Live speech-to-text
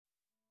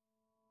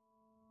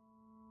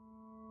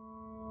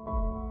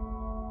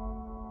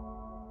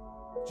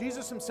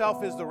Jesus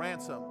himself is the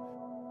ransom.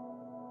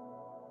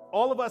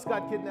 All of us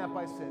got kidnapped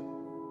by sin.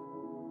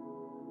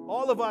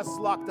 All of us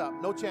locked up,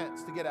 no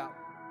chance to get out.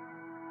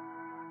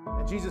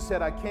 And Jesus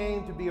said, I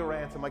came to be a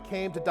ransom. I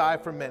came to die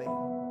for many.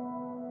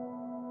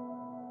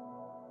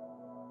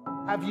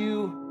 Have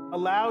you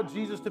allowed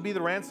Jesus to be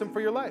the ransom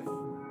for your life?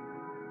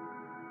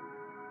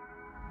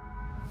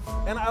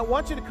 And I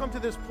want you to come to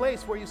this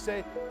place where you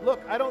say,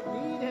 look, I don't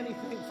need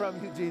anything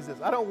from you,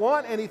 Jesus. I don't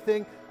want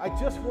anything. I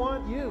just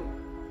want you.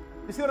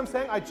 You see what I'm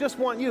saying? I just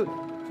want you.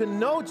 To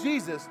know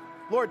Jesus,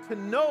 Lord, to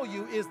know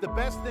you is the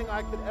best thing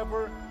I could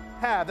ever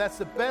have. That's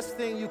the best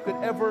thing you could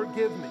ever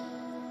give me.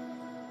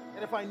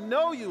 And if I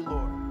know you,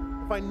 Lord,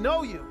 if I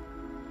know you,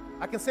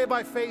 I can say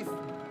by faith,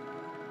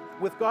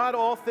 with God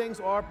all things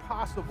are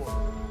possible.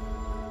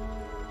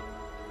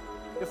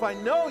 If I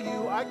know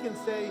you, I can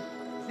say,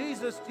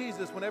 Jesus,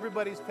 Jesus, when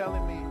everybody's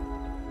telling me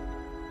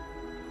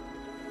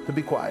to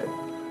be quiet.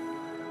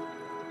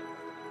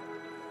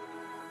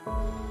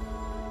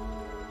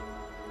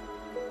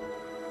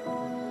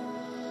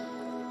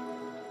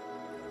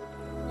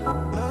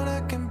 Lord,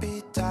 I can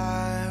be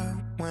tired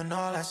when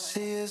all I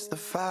see is the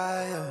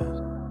fire.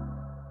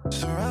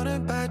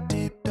 Surrounded by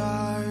deep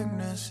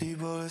darkness,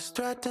 evil is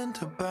threatened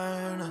to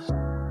burn us.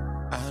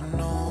 I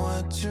know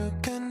what you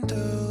can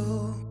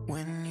do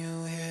when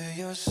you hear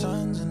your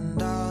sons and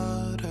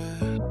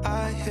daughters.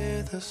 I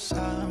hear the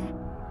sound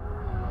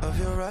of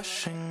your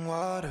rushing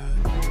water.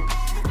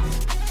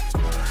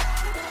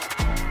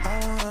 I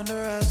won't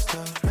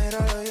underestimate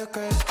all of your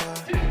grace,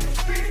 God.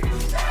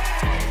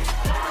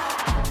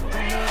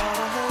 Under all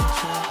the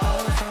hatred, I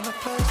found a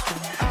place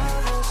where I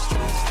was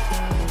stressed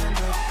and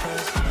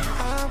depressed.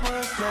 I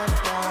was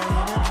left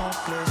dying and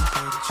hopeless,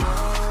 but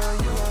joy,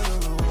 you are the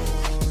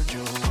Lord,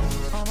 you're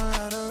all my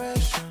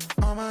adoration,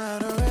 all my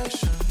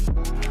adoration.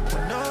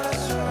 When all that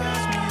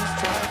surrounds me is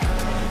dry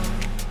ground,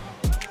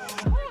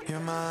 you're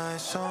my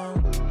song.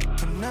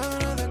 When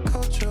none of the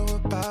culture will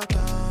bow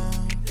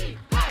down, it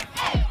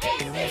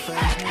won't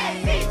phase me,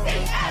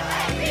 you're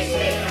my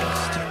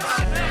existence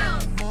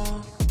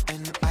anymore.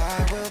 And I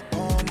will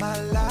pour my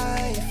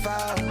life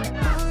out on you,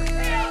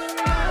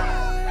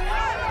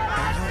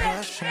 and you're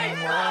rushing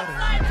water. I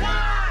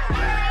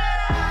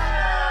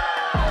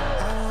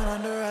won't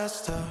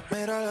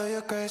underestimate all of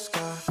your grace,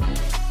 God.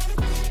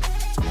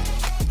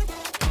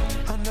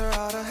 Under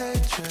all the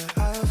hatred,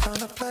 I have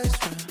found a place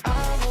when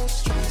I was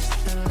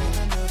stressed and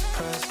living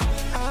depressed.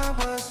 I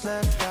was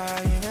left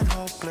dying and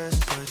hopeless,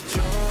 but you